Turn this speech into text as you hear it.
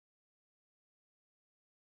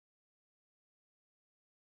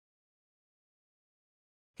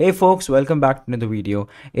Hey folks, welcome back to another video.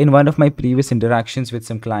 In one of my previous interactions with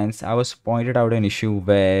some clients, I was pointed out an issue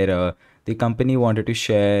where the company wanted to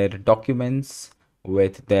share documents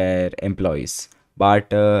with their employees. But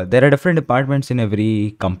there are different departments in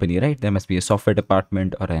every company, right? There must be a software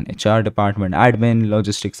department or an HR department, admin,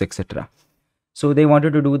 logistics, etc. So they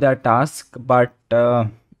wanted to do that task, but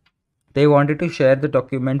they wanted to share the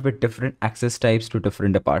document with different access types to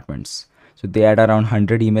different departments. So they had around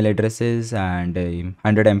 100 email addresses and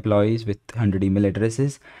 100 employees with 100 email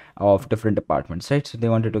addresses of different departments, right? So they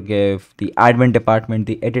wanted to give the admin department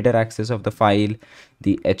the editor access of the file,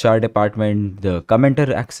 the HR department the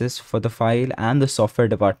commenter access for the file, and the software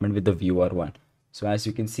department with the viewer one. So as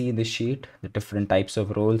you can see in the sheet, the different types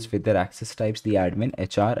of roles with their access types, the admin,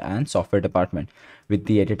 HR, and software department with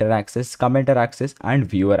the editor access, commenter access, and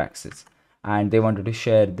viewer access. And they wanted to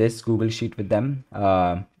share this Google Sheet with them.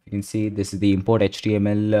 You can see this is the import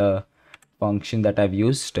HTML function that I've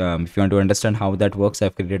used. If you want to understand how that works,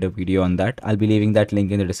 I've created a video on that. I'll be leaving that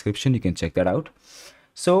link in the description. You can check that out.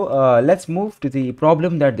 So let's move to the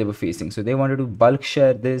problem that they were facing. So they wanted to bulk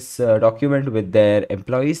share this document with their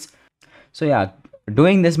employees. So yeah,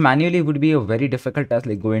 doing this manually would be a very difficult task,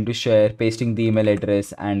 like going to share, pasting the email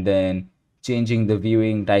address, and then changing the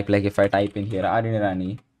viewing type. Like if I type in here Aryan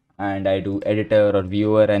Irani and I do editor or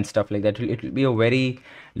viewer and stuff like that, it will be a very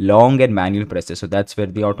long and manual process. So that's where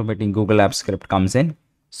the automating Google Apps script comes in.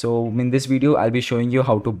 So in this video, I'll be showing you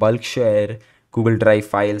how to bulk share Google Drive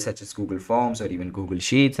files such as Google Forms or even Google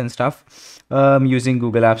Sheets and stuff using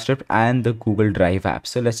Google Apps script and the Google Drive app.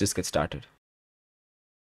 So let's just get started.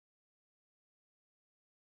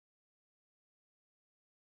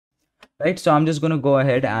 Right, so I'm just going to go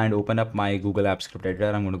ahead and open up my Google App Script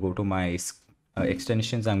editor. I'm going to go to my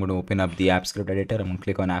extensions. I'm going to open up the App Script editor. I'm going to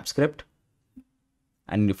click on App Script,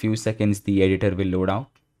 and in a few seconds the editor will load out.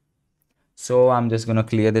 So I'm just going to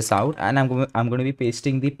clear this out, and I'm going to be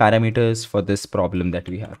pasting the parameters for this problem that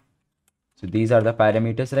we have. So these are the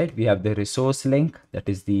parameters, right? We have the resource link, that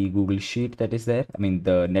is the Google Sheet that is there. I mean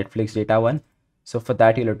the Netflix data one. So for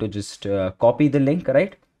that you'll have to just copy the link,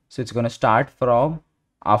 right? So it's going to start from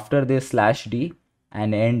after the /d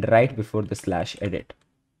and end right before the /edit.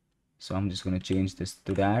 So I'm just going to change this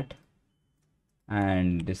to that,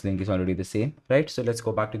 and this link is already the same, right? So let's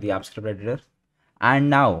go back to the App Script editor, and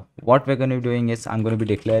now what we're going to be doing is I'm going to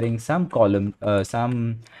be declaring some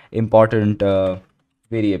some important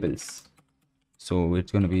variables. So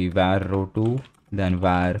it's going to be var row2, then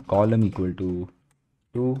var column equal to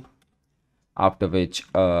 2, after which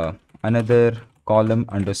another column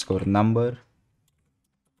underscore number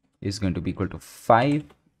is going to be equal to 5,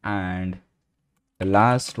 and the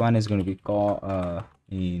last one is going to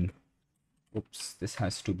be this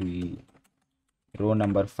has to be row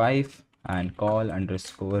number 5 and call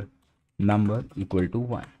underscore number equal to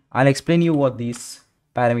 1. I'll explain you what these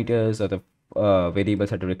parameters or the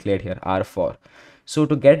variables that are declared here are for. So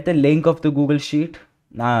to get the link of the Google Sheet,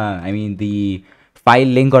 I mean the file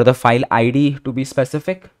link or the file ID to be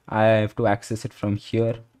specific, I have to access it from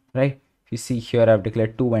here, right? You see here I've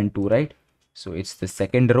declared 2 and 2, right? So it's the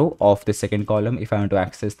second row of the second column if I want to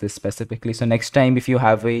access this specifically. So next time if you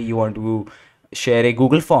want to share a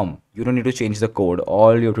Google form, you don't need to change the code.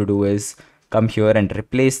 All you have to do is come here and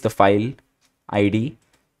replace the file ID,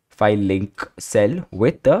 file link cell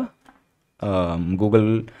with the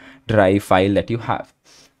Google Drive file that you have.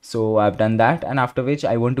 So I've done that, and after which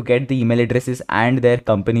I want to get the email addresses and their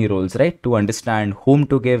company roles, right, to understand whom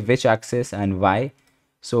to give which access and why.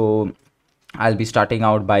 So I'll be starting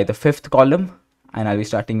out by the 5th column, and I'll be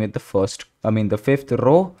starting with the 5th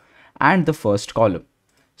row and the 1st column.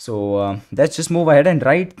 So let's just move ahead and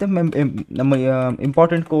write the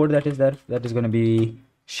important code that is there, that is going to be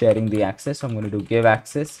sharing the access. So I'm going to do give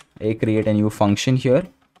access, create a new function here,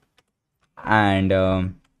 and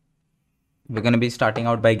we're going to be starting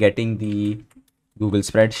out by getting the Google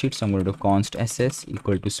spreadsheet. So I'm going to do const ss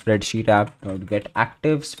equal to spreadsheet app.get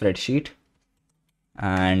active spreadsheet,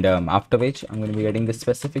 and after which I'm going to be getting the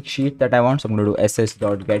specific sheet that I want. So I'm going to do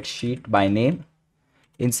ss.get sheet by name,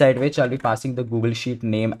 inside which I'll be passing the Google Sheet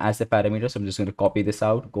name as a parameter. So I'm just going to copy this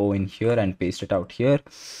out, go in here and paste it out here,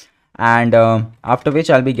 and after which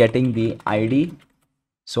I'll be getting the ID.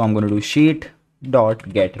 So I'm going to do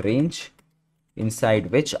sheet.get range, inside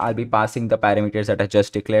which I'll be passing the parameters that I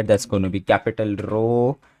just declared. That's going to be capital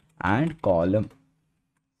row and column.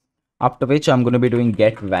 After which I'm going to be doing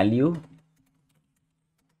get value.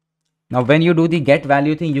 Now when you do the get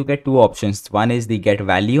value thing, you get two options. One is the get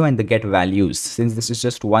value and the get values. Since this is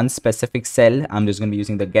just one specific cell, I'm just going to be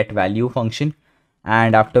using the get value function,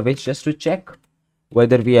 and after which, just to check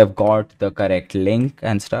whether we have got the correct link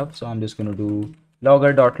and stuff, so I'm just going to do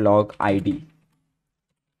logger.log ID.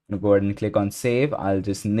 Go ahead and click on save. I'll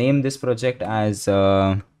just name this project as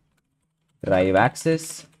drive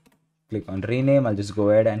access. Click on rename. I'll just go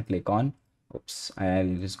ahead and click on,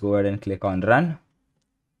 I'll just go ahead and click on run.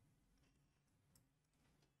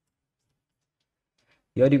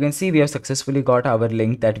 Here you can see we have successfully got our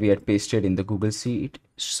link that we had pasted in the Google Sheet.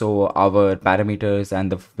 So our parameters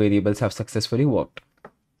and the variables have successfully worked.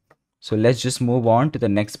 So let's just move on to the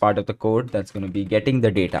next part of the code, that's going to be getting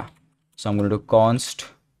the data. So I'm going to do const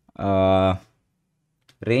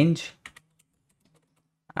range,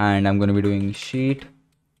 and I'm going to be doing sheet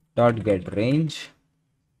dot get range,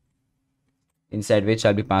 inside which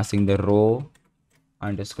I'll be passing the row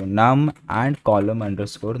underscore num and column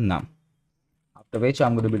underscore num. After which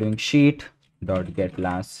I'm going to be doing sheet dot get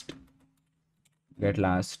last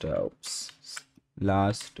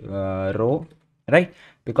row, right?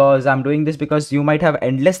 Because I'm doing this because you might have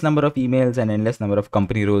endless number of emails and endless number of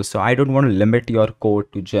company roles, so I don't want to limit your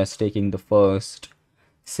code to just taking the first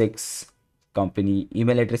 6 company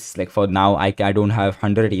email addresses. Like for now, I don't have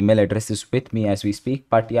 100 email addresses with me as we speak,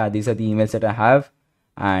 but yeah, these are the emails that I have,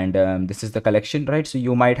 and this is the collection, right? So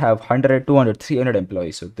you might have 100, 200, 300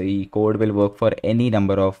 employees, so the code will work for any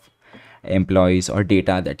number of employees or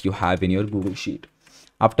data that you have in your Google Sheet.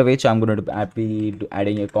 After which I'm going to be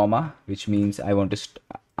adding a comma, which means I want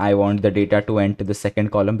the data to enter the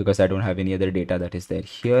second column because I don't have any other data that is there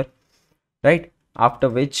here, right? After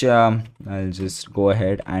which I'll just go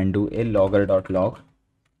ahead and do a logger.log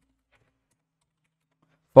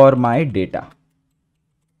for my data.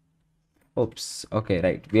 Okay,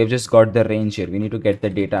 right, we have just got the range here, we need to get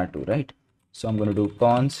the data too, right? So I'm going to do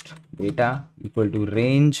const data equal to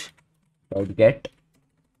range dot get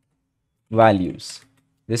values.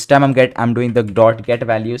 This time I'm doing the dot get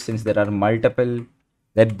values, since there are multiple,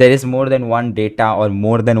 that there is more than one data or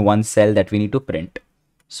more than one cell that we need to print.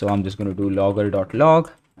 So I'm just going to do logger.log,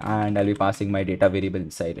 and I'll be passing my data variable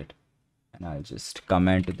inside it, and I'll just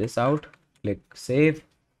comment this out, click save.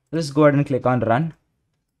 Let's go ahead and click on run.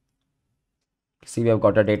 See, we have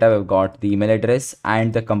got our data, we've got the email address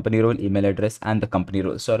and the company role email address and the company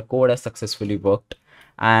role. So our code has successfully worked,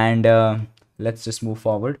 and let's just move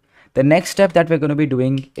forward. The next step that we're going to be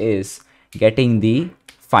doing is getting the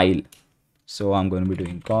file. So I'm going to be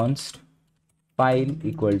doing const file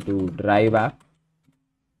equal to drive app.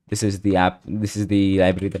 This is the app, this is the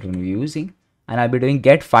library that we're going to be using, and I'll be doing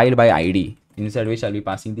get file by ID, inside which I'll be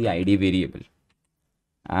passing the ID variable.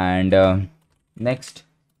 And next,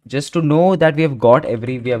 just to know that we have got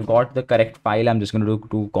the correct file, I'm just going to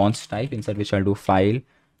do const type, inside which I'll do file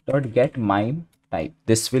dot get mime type.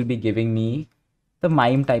 This will be giving me the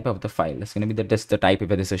mime type of the file. It's going to be just the type,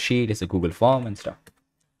 if it is a sheet, it's a Google form and stuff.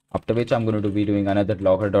 After which I'm going to be doing another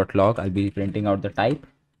logger.log. I'll be printing out the type,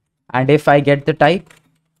 and if I get the type,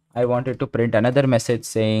 I wanted to print another message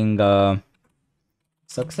saying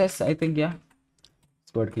success, I think. Yeah,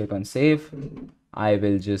 let's go ahead, click on save. I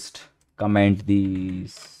will just comment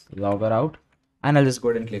these logger out, and I'll just go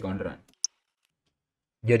ahead and click on run.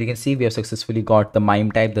 Here you can see we have successfully got the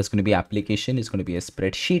mime type. That's going to be application, is going to be a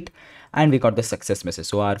spreadsheet, and we got the success message.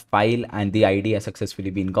 So our file and the ID has successfully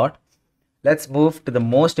been got. Let's move to the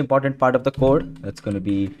most important part of the code. That's going to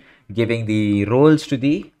be giving the roles to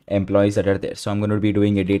the employees that are there. So I'm going to be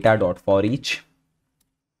doing a data.forEach,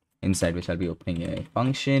 inside which I'll be opening a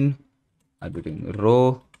function. I'll be doing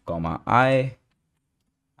row comma I,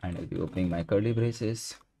 and I'll be opening my curly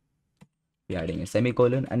braces, be adding a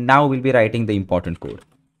semicolon, and now we'll be writing the important code.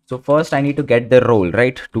 So first I need to get the role,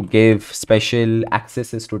 right? To give special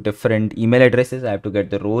accesses to different email addresses, I have to get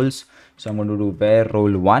the roles. So I'm going to do var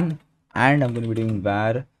role1, and I'm going to be doing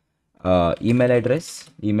var email address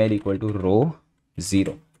email equal to row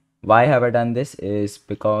 0. Why have I done this is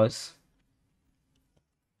because,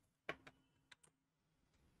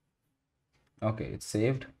 okay, it's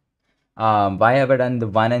saved. Why have I done the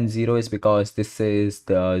 1 and 0 is because this is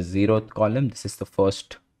the 0th column, this is the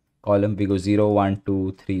first column. We go 0 1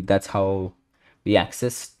 2 3, that's how we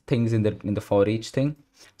access things in the for each thing.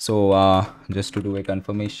 So just to do a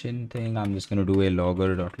confirmation thing, I'm just going to do a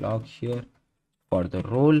logger.log here for the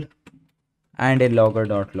role, and a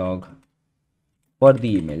logger.log for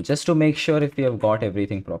the email, just to make sure if we have got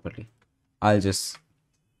everything properly. I'll just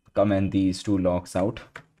comment these two logs out,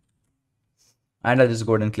 and I'll just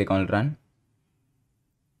go ahead and click on run.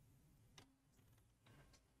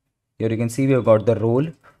 Here you can see we have got the role,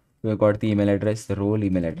 we have got the email address, the role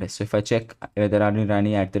email address. So if I check whether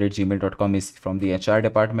aryanirani@gmail.com is from the HR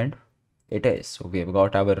department, it is. So we have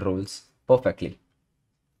got our roles perfectly.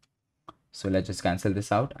 So let's just cancel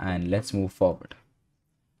this out and let's move forward.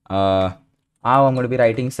 Now I'm going to be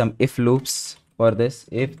writing some if loops for this.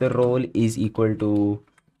 If the role is equal to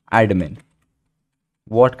admin,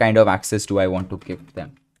 what kind of access do I want to give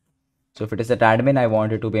them? So if it is an admin, I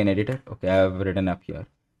want it to be an editor. Okay, I have written up here.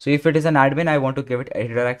 So if it is an admin, I want to give it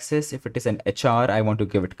editor access. If it is an HR, I want to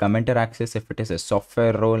give it commenter access. If it is a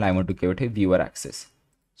software role, I want to give it a viewer access.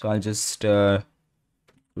 So I'll just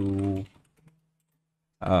do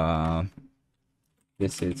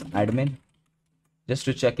this is admin, just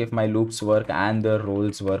to check if my loops work and the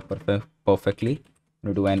roles work perfectly.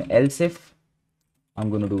 I'm going to do an else if. I'm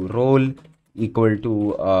going to do role equal to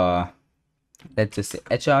let's just say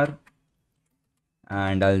HR,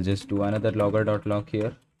 and I'll just do another logger.log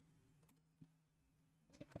here.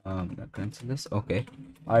 Cancel this. Okay,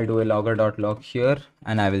 I'll do a logger.log here,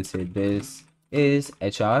 and I will say this is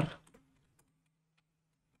HR,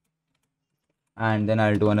 and then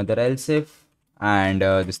I'll do another else if, and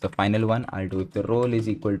this is the final one. I'll do if the role is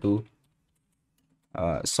equal to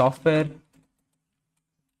software.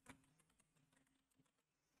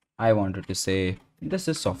 I wanted to say this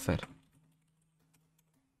is software.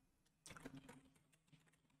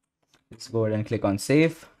 Let's go ahead and click on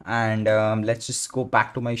save, and let's just go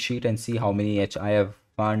back to my sheet and see how many I have.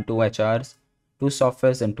 1, 2 HRs, 2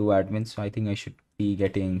 softwares, and 2 admins. So I think I should be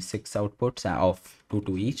getting 6 outputs of 2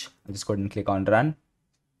 to each. I'll just go ahead and click on run.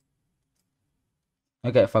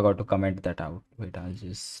 Okay, I forgot to comment that out. Wait, I'll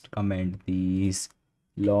just comment these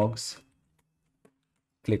logs.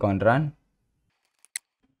 Click on run.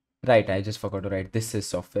 Right, I just forgot to write this is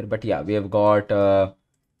software, but yeah, we have got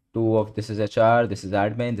 2 of this is HR, this is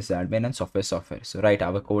admin, and software. So right,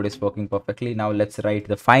 our code is working perfectly. Now let's write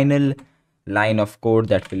the final line of code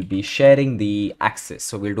that will be sharing the access.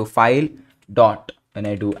 So we'll do file dot, when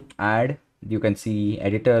I do add, you can see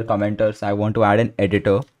editor, commenters. I want to add an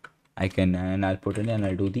editor. I can, and I'll put it in, and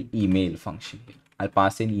I'll do the email function here. I'll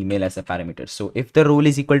pass in email as a parameter. So if the role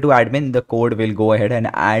is equal to admin, the code will go ahead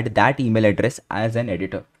and add that email address as an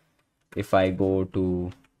editor. If I go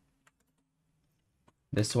to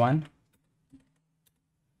this one,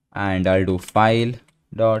 and I'll do file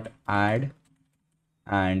dot add,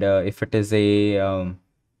 and if it is a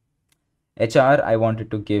HR, I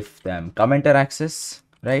wanted to give them commenter access,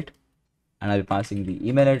 right? And I'll be passing the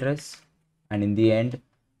email address. And in the end,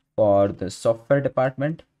 for the software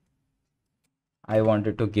department, I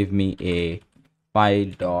wanted to give me a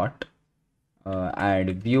file dot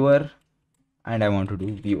add viewer, and I want to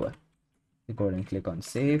do viewer. Go ahead and click on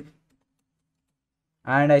save,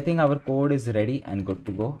 and I think our code is ready and good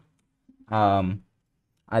to go.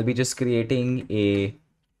 I'll be just creating a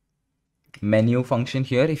menu function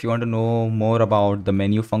here. If you want to know more about the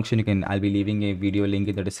menu function, I'll be leaving a video link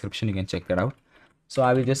in the description. You can check that out. So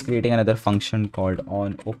I will just creating another function called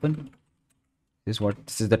on open. This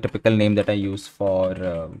is the typical name that I use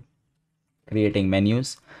for creating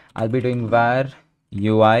menus. I'll be doing var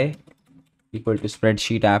UI equal to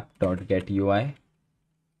spreadsheet app dot get UI.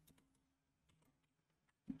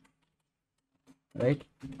 Right,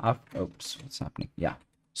 oops, what's happening? Yeah,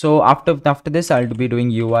 so after this, I'll be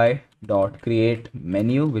doing UI dot create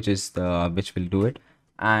menu, which will do it,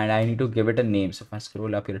 and I need to give it a name. So if I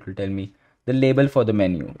scroll up here, it will tell me the label for the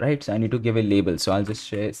menu, right? So I need to give a label. So I'll just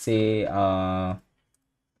say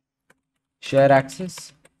share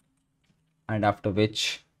access, and after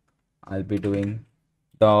which I'll be doing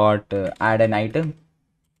dot add an item,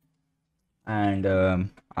 and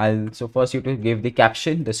so first you have to give the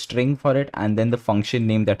caption, the string for it, and then the function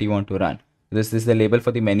name that you want to run. This is the label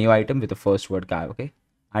for the menu item with the first word okay,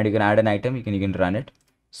 and you can add an item, you can run it.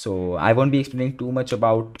 So I won't be explaining too much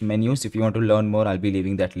about menus. If you want to learn more, I'll be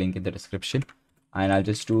leaving that link in the description, and I'll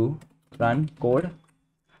just do run code,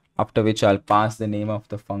 after which I'll pass the name of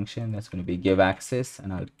the function. That's going to be give access,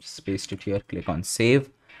 and I'll just paste it here, click on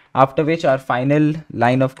save, after which our final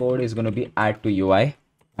line of code is going to be add to UI.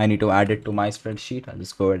 I need to add it to my spreadsheet. I'll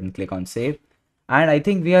just go ahead and click on save, and I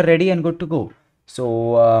think we are ready and good to go.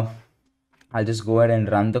 So I'll just go ahead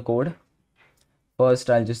and run the code. First,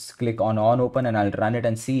 I'll just click on open, and I'll run it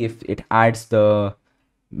and see if it adds the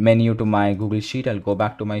menu to my Google Sheet. I'll go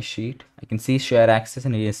back to my sheet. I can see share access,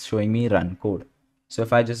 and it is showing me run code. So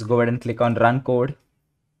if I just go ahead and click on run code,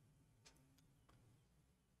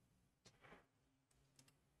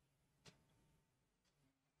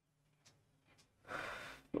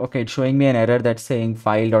 okay, it's showing me an error that's saying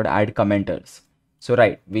file.add commenters. So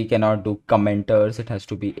right, we cannot do commenters. It has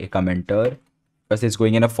to be a commenter because it's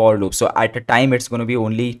going in a for loop. So at a time, it's going to be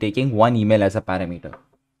only taking one email as a parameter,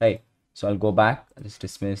 right? So I'll go back, I'll just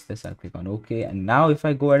dismiss this. I'll click on OK. And now if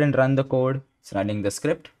I go ahead and run the code, it's running the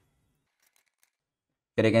script.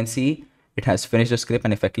 Here I can see it has finished the script.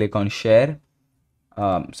 And if I click on share,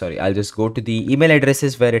 sorry, I'll just go to the email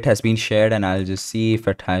addresses where it has been shared, and I'll just see if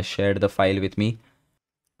it has shared the file with me.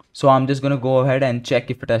 So I'm just going to go ahead and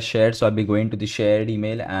check if it has shared. So I'll be going to the shared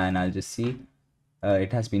email, and I'll just see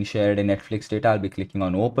it has been shared in Netflix data. I'll be clicking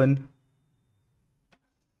on open,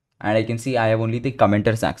 and I can see I have only the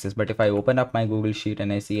commenters access. But if I open up my Google Sheet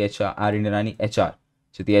and I see HR, Aryan Irani HR,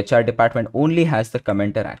 so the HR department only has the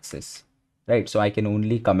commenter access, right? So I can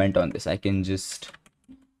only comment on this. I can just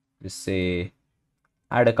say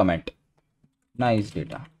add a comment, nice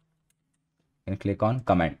data, and click on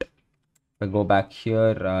comment. If I go back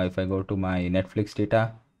here, if I go to my Netflix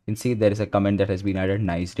data, you can see there is a comment that has been added,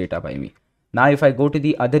 nice data by me. Now, if I go to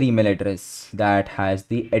the other email address that has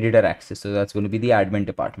the editor access, so that's going to be the admin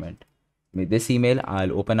department. With this email,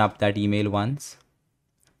 I'll open up that email once,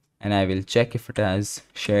 and I will check if it has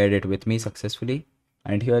shared it with me successfully.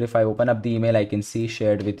 And here, if I open up the email, I can see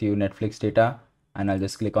shared with you Netflix data, and I'll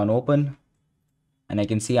just click on open, and I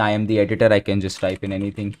can see I am the editor. I can just type in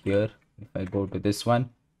anything here. If I go to this one,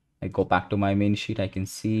 I go back to my main sheet, I can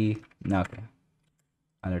see, okay,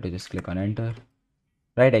 I'll have to just click on enter,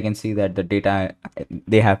 right? I can see that the data,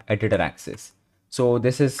 they have editor access. So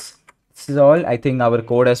this is all. I think our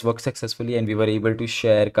code has worked successfully, and we were able to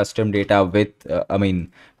share custom data with,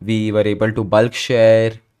 we were able to bulk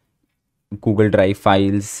share Google Drive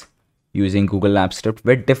files using Google Apps Script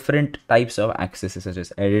with different types of accesses such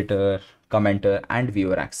as editor, commenter, and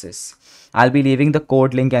viewer access. I'll be leaving the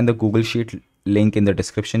code link and the Google Sheet link in the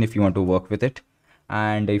description if you want to work with it.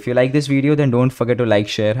 And if you like this video, then don't forget to like,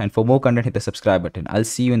 share, and for more content, hit the subscribe button. I'll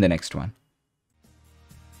see you in the next one.